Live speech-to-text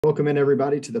Welcome in,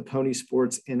 everybody, to the Pony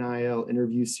Sports NIL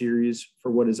interview series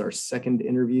for what is our second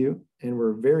interview. And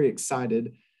we're very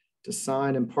excited to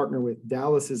sign and partner with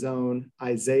Dallas's own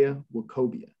Isaiah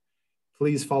Nwokobia.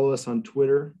 Please follow us on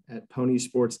Twitter at Pony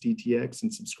Sports DTX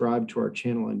and subscribe to our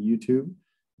channel on YouTube.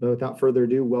 But without further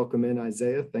ado, welcome in,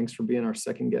 Isaiah. Thanks for being our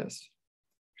second guest.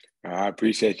 I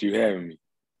appreciate you having me.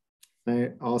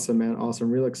 Hey, awesome, man. Awesome.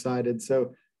 Real excited.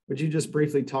 So would you just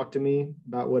briefly talk to me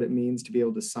about what it means to be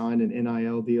able to sign an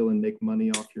NIL deal and make money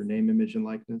off your name, image, and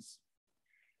likeness?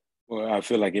 Well, I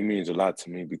feel like it means a lot to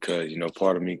me because,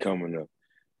 part of me coming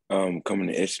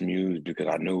to SMU is because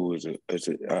I knew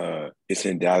it's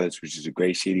in Dallas, which is a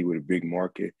great city with a big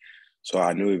market. So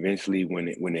I knew eventually when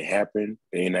it happened,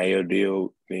 the NIL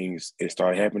deal it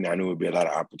started happening, I knew it would be a lot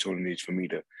of opportunities for me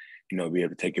to, be able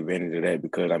to take advantage of that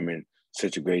because I'm in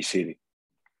such a great city.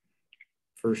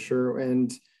 For sure.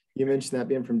 And you mentioned that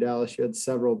being from Dallas, you had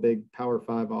several big Power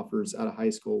 5 offers out of high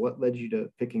school. What led you to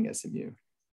picking SMU?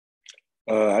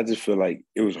 I just feel like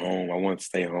it was home. I wanted to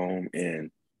stay home,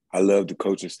 and I love the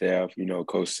coaching staff.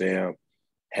 Coach Sam,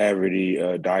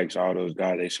 Haverty, Dykes, all those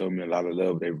guys, they showed me a lot of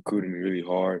love. They recruited me really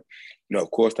hard.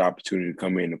 Of course, the opportunity to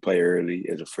come in and play early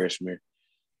as a freshman,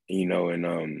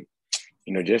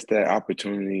 just that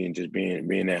opportunity and just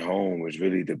being at home was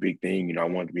really the big thing. I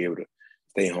wanted to be able to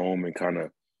stay home and kind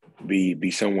of be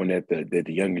someone that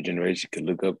the younger generation could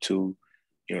look up to.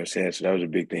 You know what I'm saying? So that was a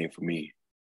big thing for me.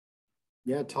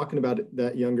 Yeah, talking about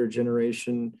that younger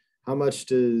generation, how much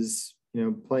does,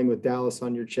 playing with Dallas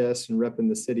on your chest and repping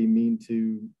the city mean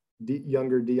to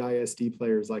younger DISD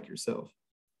players like yourself?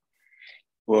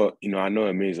 Well, I know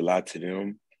it means a lot to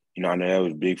them. I know that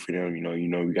was big for them.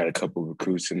 We got a couple of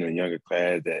recruits in the younger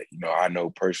class that, I know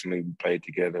personally. We played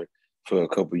together for a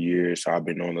couple of years, so I've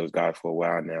been knowing those guys for a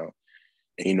while now.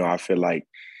 And, I feel like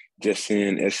just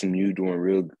seeing SMU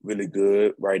doing really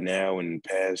good right now in the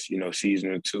past,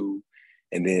 season or two,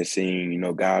 and then seeing,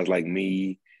 guys like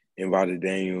me and Ryder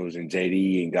Daniels and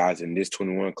JD and guys in this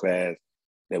 21 class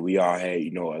that we all had,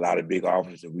 a lot of big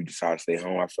offers and we decided to stay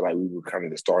home. I feel like we were kind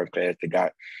of the starting class that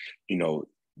got,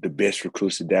 the best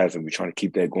recruits to Dallas, and we're trying to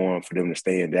keep that going for them to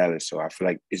stay in Dallas. So I feel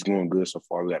like it's going good so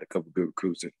far. We got a couple of good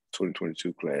recruits in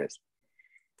 2022 class.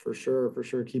 For sure.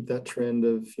 Keep that trend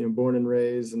of, born and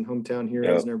raised and hometown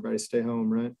heroes. And everybody stay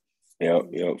home, right?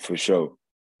 Yep, for sure.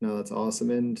 No, that's awesome.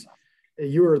 And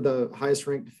you were the highest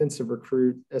ranked defensive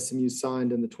recruit SMU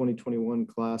signed in the 2021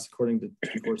 class, according to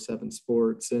 247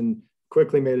 Sports, and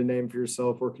quickly made a name for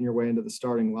yourself working your way into the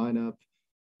starting lineup.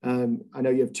 I know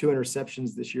you have 2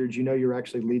 interceptions this year. Do you know you're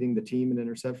actually leading the team in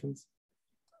interceptions?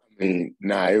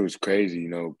 It was crazy.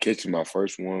 Catching my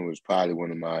first one was probably one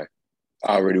of my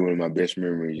best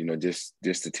memories.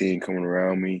 Just the team coming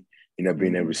around me,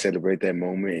 being able to celebrate that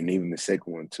moment, and even the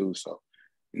second one too. So,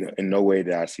 in no way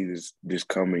that I see this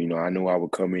coming. I knew I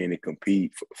would come in and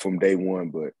compete from day one,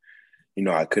 but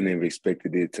I couldn't have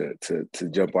expected it to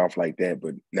jump off like that.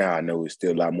 But now I know it's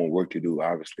still a lot more work to do.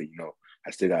 Obviously,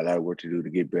 I still got a lot of work to do to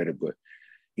get better. But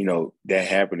that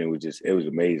happened. It was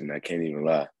amazing. I can't even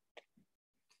lie.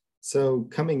 So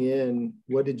coming in,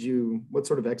 what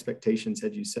sort of expectations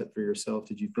had you set for yourself?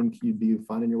 Did you think you'd be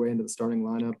finding your way into the starting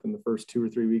lineup in the first 2 or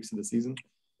 3 weeks of the season?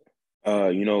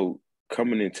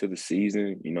 Coming into the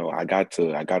season, I got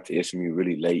to SMU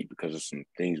really late because of some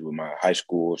things with my high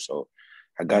school. So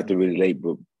I got there really late.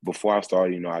 But before I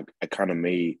started, I kind of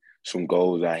made some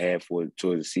goals I had towards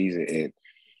the season.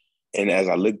 And as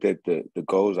I looked at the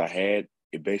goals I had,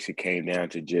 it basically came down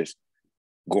to just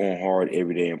going hard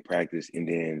every day in practice. And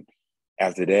then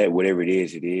after that, whatever it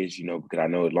is, because I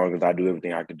know as long as I do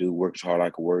everything I can do, work as hard as I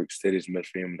can work, study as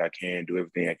much film as I can, do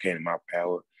everything I can in my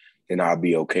power, then I'll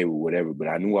be okay with whatever. But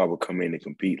I knew I would come in and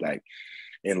compete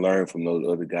and learn from those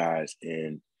other guys.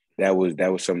 And that was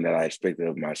something that I expected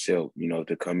of myself,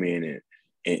 to come in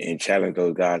and challenge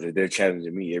those guys that they're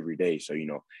challenging me every day. So,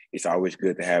 it's always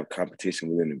good to have competition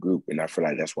within the group. And I feel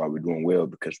like that's why we're doing well,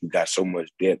 because we got so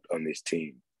much depth on this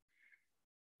team.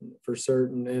 For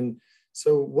certain. And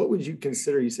so what would you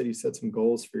consider, you said you set some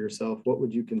goals for yourself. What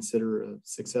would you consider a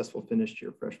successful finish to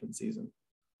your freshman season?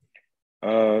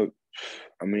 Obviously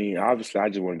I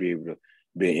just want to be able to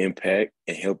be an impact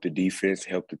and help the defense,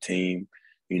 help the team,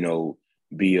 be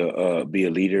a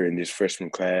leader in this freshman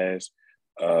class,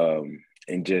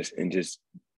 and just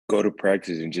go to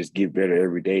practice and just get better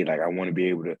every day. Like I want to be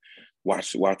able to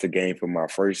watch the game from my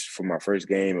first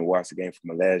game and watch the game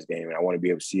from my last game. And I want to be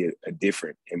able to see a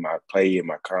difference in my play and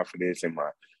my confidence and my,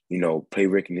 play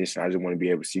recognition. I just want to be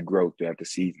able to see growth throughout the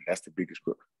season. That's the biggest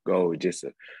goal, just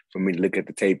for me to look at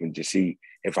the tape and just see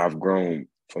if I've grown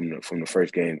from the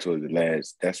first game to the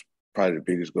last. That's probably the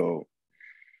biggest goal.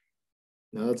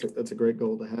 No, that's a great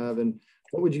goal to have. And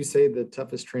what would you say the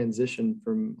toughest transition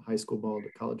from high school ball to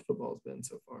college football has been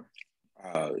so far?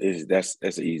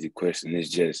 That's an easy question. It's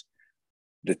just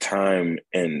the time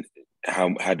and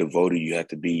how devoted you have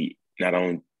to be not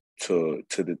only to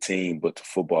the team but to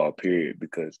football. Period.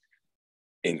 Because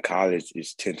in college,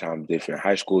 it's 10 times different.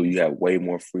 High school, you have way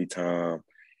more free time,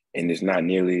 and it's not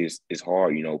nearly as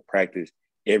hard. Practice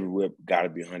everywhere got to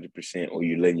be 100%, or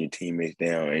you're letting your teammates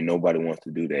down, and nobody wants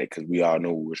to do that because we all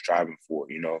know what we're striving for.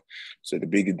 So the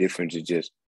biggest difference is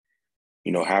just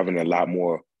having a lot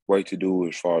more work to do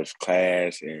as far as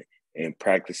class and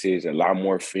practices, a lot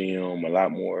more film, a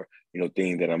lot more,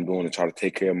 things that I'm doing to try to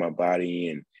take care of my body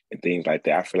and things like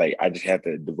that. I feel like I just have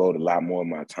to devote a lot more of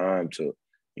my time to,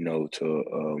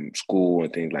 school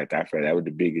and things like that. I feel like that was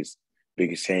the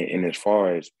biggest change. And as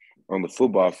far as on the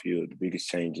football field, the biggest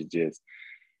change is just,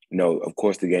 of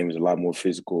course the game is a lot more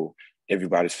physical.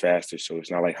 Everybody's faster. So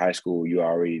it's not like high school, you're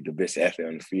already the best athlete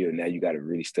on the field. Now you got to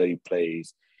really study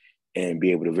plays and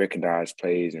be able to recognize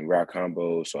plays and route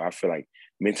combos. So I feel like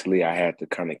mentally I had to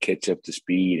kind of catch up to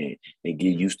speed and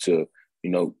get used to,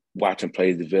 watching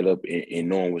plays develop and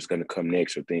knowing what's going to come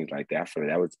next or things like that. I feel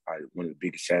like that was one of the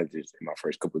biggest challenges in my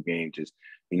first couple of games, just,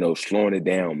 slowing it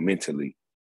down mentally.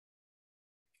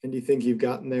 And do you think you've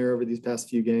gotten there over these past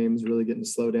few games, really getting to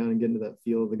slow down and get into that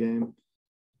feel of the game?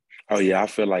 Oh, yeah. I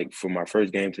feel like from my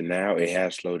first game to now, it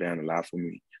has slowed down a lot for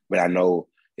me. But I know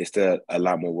it's still a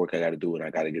lot more work I got to do, and I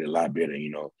got to get a lot better.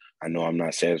 I know I'm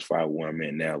not satisfied with where I'm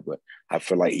at now, but I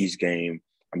feel like each game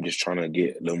I'm just trying to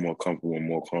get a little more comfortable and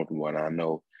more comfortable. And I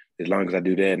know as long as I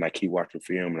do that and I keep watching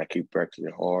film and I keep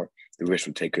practicing hard, the rest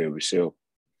will take care of itself.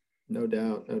 No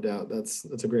doubt, no doubt. That's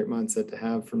a great mindset to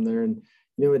have from there. And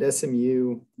at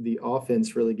SMU, the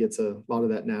offense really gets a lot of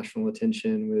that national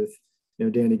attention with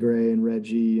Danny Gray and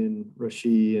Reggie and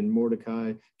Rasheed and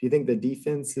Mordecai. Do you think the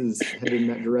defense is headed in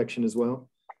that direction as well?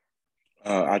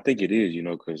 I think it is,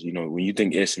 because, when you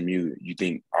think SMU, you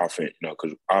think offense,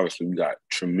 because obviously we got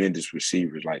tremendous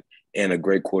receivers, and a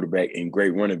great quarterback and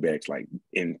great running backs,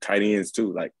 and tight ends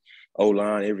too,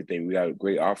 O-line, everything. We got a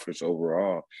great offense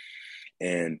overall.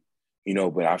 And,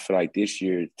 but I feel like this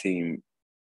year's team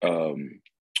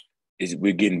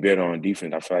we're getting better on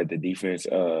defense. I feel like the defense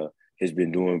has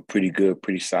been doing pretty good,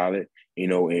 pretty solid,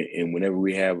 and whenever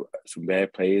we have some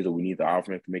bad plays or we need the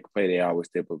offense to make a play, they always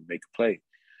step up and make a play.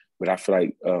 But I feel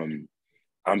like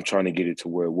I'm trying to get it to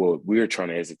where, we're trying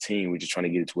to, as a team, we're just trying to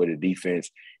get it to where the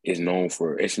defense is known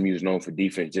for, SMU is known for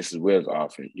defense just as well as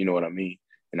offense. You know what I mean?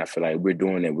 And I feel like we're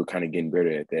doing that. We're kind of getting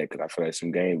better at that because I feel like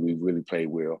some games we really played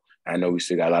well. I know we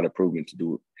still got a lot of improvement to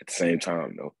do at the same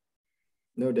time, though.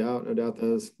 No doubt, no doubt.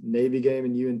 Those Navy game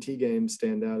and UNT games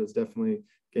stand out as definitely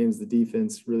games the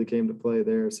defense really came to play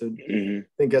there. So I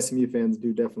think SMU fans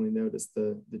do definitely notice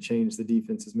the change the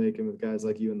defense is making with guys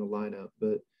like you in the lineup.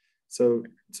 But so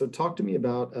talk to me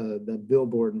about that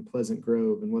billboard in Pleasant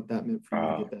Grove and what that meant for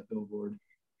you to get that billboard.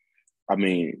 I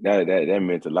mean, that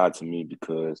meant a lot to me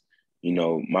because,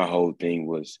 my whole thing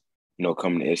was,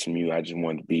 coming to SMU, I just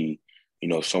wanted to be,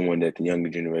 someone that the younger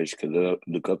generation could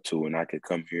look up to, and I could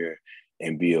come here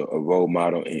and be a role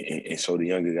model and show the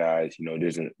younger guys,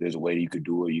 there's a way you could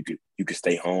do it. You could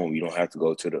stay home. You don't have to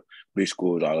go to the big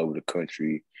schools all over the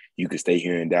country. You could stay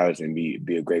here in Dallas and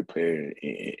be a great player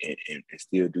and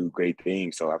still do great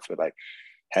things. So I feel like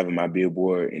having my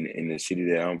billboard in the city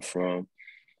that I'm from,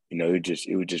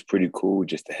 it was just pretty cool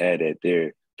just to have that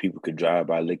there. People could drive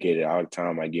by, look at it all the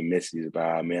time. I get messages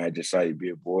about, man, I just saw your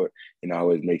billboard, and it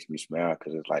always makes me smile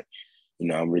because it's like,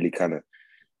 I'm really kind of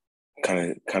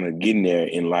getting there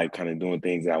in life, kind of doing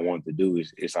things that I want to do.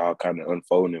 It's all kind of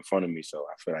unfolding in front of me. So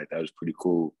I feel like that was pretty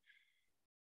cool.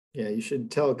 Yeah, you should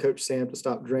tell Coach Sam to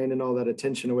stop draining all that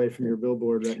attention away from your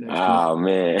billboard right next to you.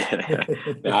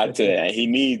 Man. I tell you, he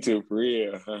needs to, for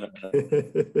real.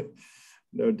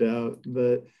 No doubt.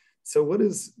 But so what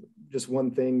is just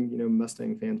one thing,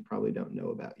 Mustang fans probably don't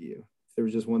know about you? If there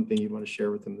was just one thing you'd want to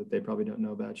share with them that they probably don't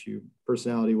know about you,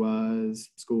 personality-wise,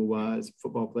 school-wise,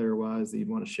 football player-wise, that you'd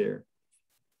want to share?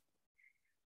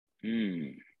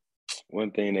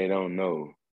 One thing they don't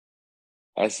know.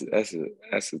 That's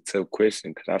a tough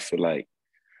question because I feel like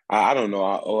I don't know.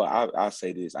 I'll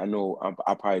say this. I know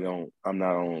I probably don't. I'm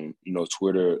not on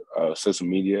Twitter, social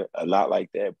media a lot like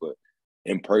that. But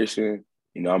in person,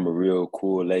 I'm a real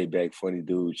cool, laid back, funny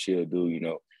dude, chill dude.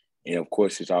 And of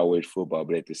course it's always football.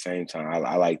 But at the same time,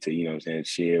 I like to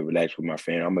chill, relax with my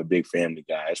family. I'm a big family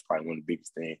guy. That's probably one of the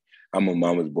biggest things. I'm a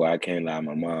mama's boy. I can't lie.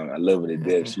 My mom, I love her to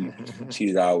death.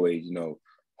 She's always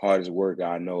hardest worker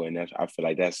I know, and I feel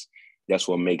like that's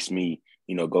what makes me,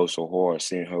 go so hard,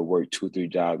 seeing her work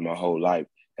 2-3 jobs my whole life.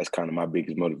 That's kind of my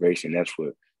biggest motivation. That's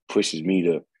what pushes me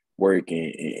to work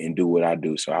and do what I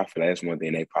do. So I feel like that's one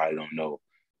thing they probably don't know.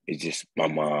 It's just my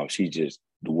mom. She's just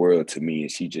the world to me,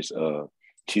 and she's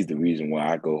the reason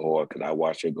why I go hard, because I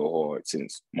watched her go hard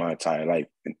since my entire life,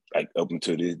 like up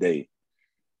until this day.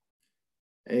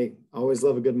 Hey, always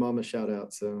love a good mama shout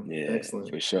out. So Yeah, excellent.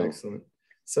 for sure. Excellent.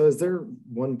 So is there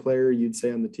one player you'd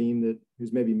say on the team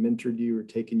who's maybe mentored you or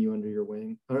taken you under your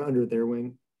wing or under their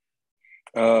wing?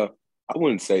 I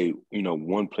wouldn't say,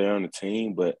 one player on the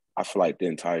team, but I feel like the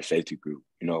entire safety group.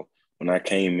 When I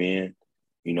came in,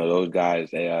 those guys,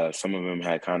 some of them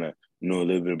had kind of knew a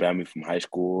little bit about me from high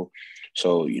school.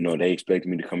 So, they expected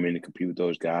me to come in and compete with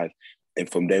those guys. And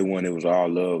from day one, it was all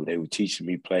love. They were teaching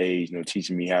me plays,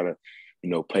 teaching me how to,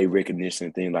 play recognition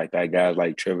and things like that. Guys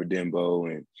like Trevor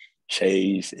Denbo and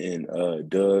Chase and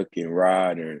Duck and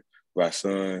Rod and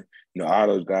Rasan, all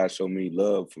those guys showed me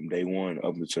love from day one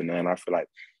up until now. And I feel like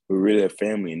we're really a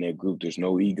family in that group. There's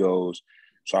no egos.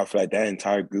 So I feel like that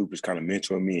entire group has kind of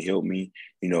mentored me and helped me,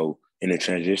 in the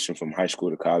transition from high school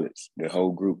to college. The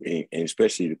whole group, and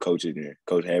especially the coaches there,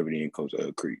 Coach Haverty and Coach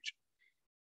Creech.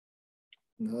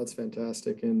 No, that's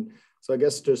fantastic. And so I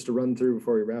guess just to run through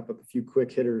before we wrap up, a few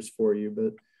quick hitters for you,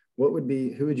 but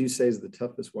who would you say is the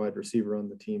toughest wide receiver on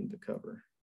the team to cover?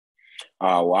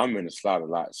 Well, I'm in the slot a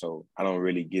lot, so I don't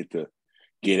really get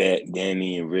at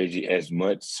Danny and Reggie as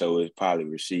much. So it's probably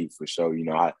Rasheed for sure.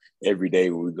 Every day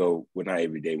when we go, well, not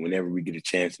every day, whenever we get a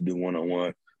chance to do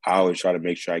one-on-one, I always try to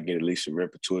make sure I get at least a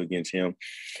rep or two against him.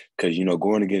 Because,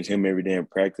 going against him every day in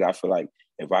practice, I feel like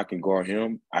if I can guard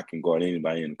him, I can guard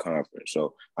anybody in the conference.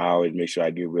 So I always make sure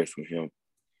I get reps with him.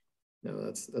 No,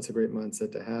 that's a great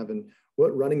mindset to have. And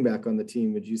what running back on the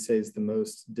team would you say is the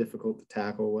most difficult to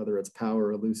tackle, whether it's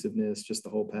power, elusiveness, just the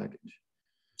whole package?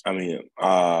 I mean,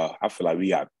 I feel like we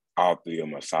got all three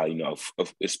on my side.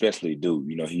 Especially Dude.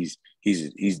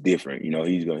 He's different.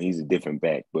 He's a different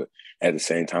back. But at the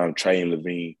same time, Trey and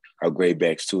Levine are great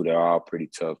backs too. They're all pretty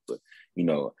tough. But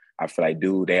I feel like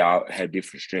Dude, they all have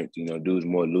different strengths. Dude's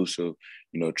more elusive.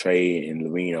 Trey and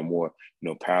Levine are more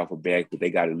powerful backs, but they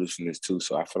got elusiveness too.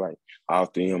 So I feel like all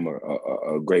three of them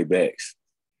are great backs.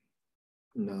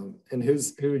 No, and who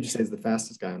would you say is the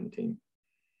fastest guy on the team?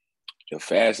 The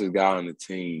fastest guy on the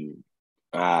team,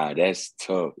 that's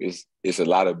tough. It's a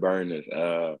lot of burners.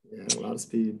 Yeah, a lot of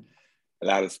speed. A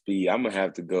lot of speed. I'm gonna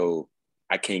have to go.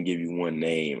 I can't give you one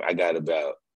name. I got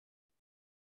about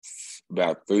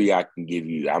three I can give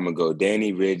you. I'm gonna go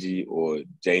Danny, Reggie, or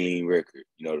Jalen Rickard.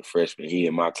 The freshman. He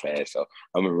in my class, so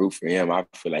I'm gonna root for him. I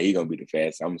feel like he's gonna be the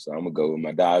fastest. I'm gonna go with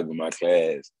my dog in my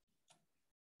class.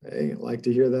 Hey, I like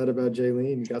to hear that about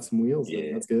Jalen. You got some wheels.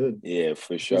 Yeah, that's good. Yeah,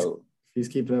 for sure. He's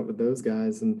keeping up with those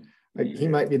guys. And he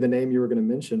might be the name you were going to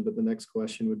mention, but the next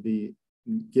question would be,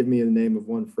 give me the name of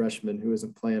one freshman who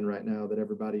isn't playing right now that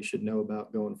everybody should know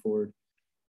about going forward.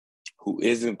 Who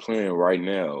isn't playing right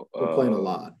now? We're playing a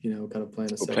lot, kind of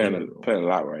playing a secondary role. Playing a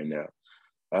lot right now.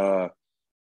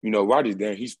 Rodgers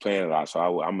there, he's playing a lot.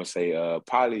 So I'm going to say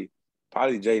probably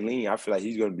Jalen. I feel like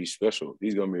he's going to be special.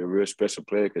 He's going to be a real special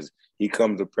player because he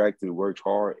comes to practice, works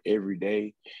hard every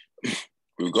day.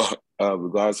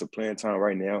 Regardless of playing time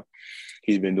right now,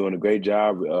 he's been doing a great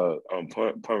job on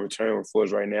punt return for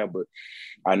us right now. But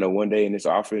I know one day in this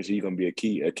offense, he's going to be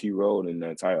a key role in the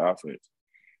entire offense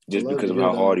just because of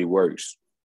how hard he works.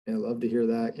 Yeah, I love to hear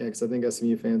that. Yeah, because I think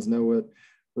SMU fans know what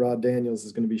Rod Daniels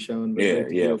is going to be showing.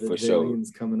 But yeah, for sure. Jalen's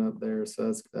coming up there,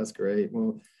 so that's great.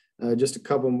 Well, just a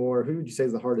couple more. Who would you say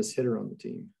is the hardest hitter on the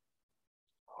team?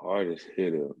 Hardest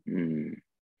hitter?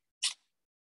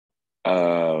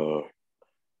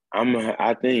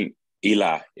 I think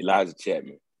Elijah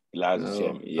Chapman.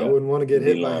 Chapman. Yeah. I wouldn't want to get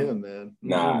hit by him, man.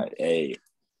 Nah, hey,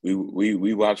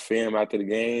 we watch film after the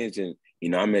games, and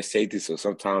I'm at safety, so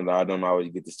sometimes I don't always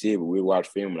get to see it, but we watch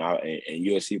film and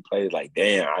you'll see plays like,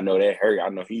 damn, I know that hurt. I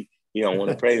know he don't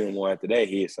want to play anymore after that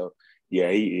hit. So yeah,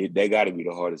 they got to be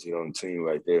the hardest hit on the team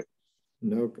right there.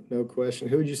 No question.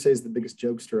 Who would you say is the biggest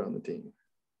jokester on the team?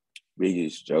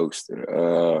 Biggest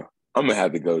jokester. I'm gonna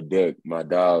have to go Duck, my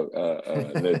dog,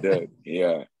 little Duck.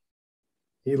 Yeah.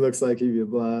 He looks like he'd be a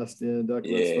blast. Yeah, Duck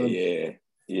looks fun. Yeah.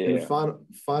 And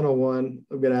final one,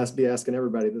 I'm gonna be asking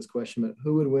everybody this question, but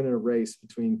who would win in a race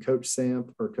between Coach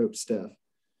Samp or Coach Steph?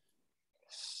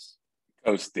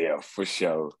 Coach Steph, for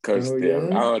sure. Coach Steph. Yeah?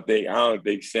 I don't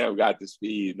think Samp got the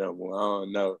speed no more. I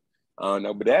don't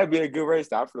know. But that'd be a good race.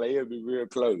 I feel like it'll be real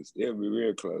close.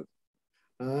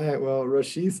 All right. Well,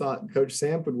 Rasheed thought Coach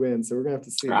Samp would win, so we're gonna have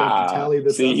to see. Tally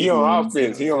this. See, he on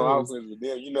offense. He on offense with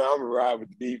them. I'm gonna ride with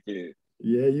the defense.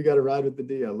 Yeah, you got to ride with the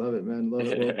D. I love it, man. Love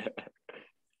it.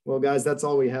 Well, guys, that's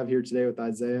all we have here today with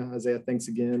Isaiah. Isaiah, thanks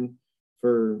again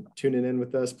for tuning in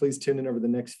with us. Please tune in over the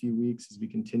next few weeks as we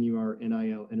continue our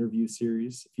NIL interview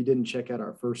series. If you didn't check out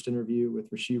our first interview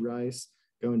with Rashee Rice,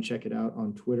 go and check it out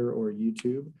on Twitter or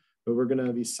YouTube. But we're going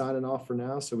to be signing off for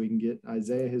now so we can get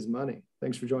Isaiah his money.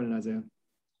 Thanks for joining, Isaiah.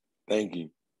 Thank you.